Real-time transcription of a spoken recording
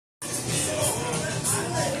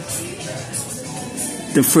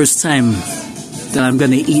the first time that I'm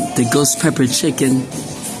gonna eat the ghost pepper chicken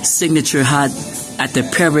signature hot at the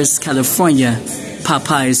Perris, California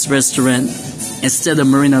Popeyes restaurant instead of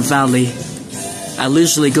Moreno Valley. I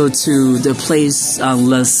usually go to the place on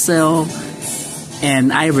La Salle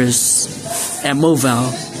and Iris at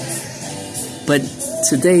Mobile. But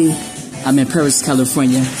today I'm in Perris,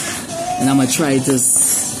 California, and I'm gonna try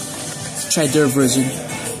their version.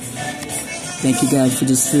 Thank you, God, for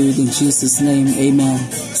this food. In Jesus' name,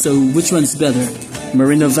 amen. So which one's better,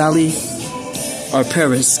 Moreno Valley or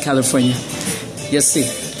Perris, California? Let's see.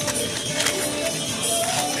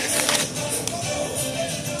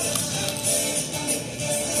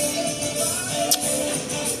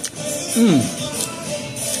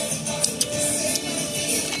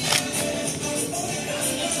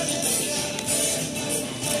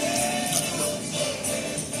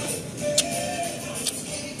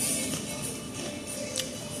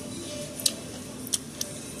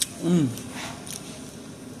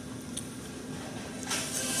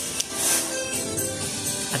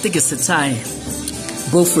 I think it's a tie.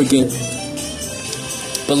 Both were good.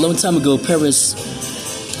 But a long time ago, Perris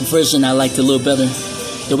version I liked a little better.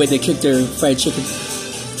 The way they cook their fried chicken.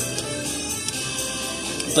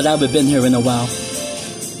 But I haven't been here in a while.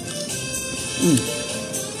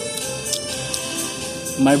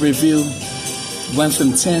 My review, 1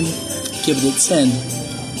 from 10, give it a 10.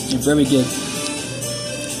 Very good.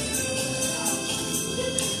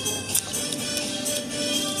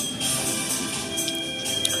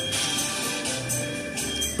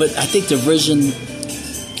 But I think the version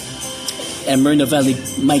at Moreno Valley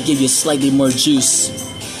might give you slightly more juice.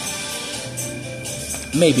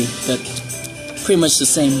 Maybe, but pretty much the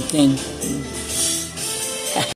same thing.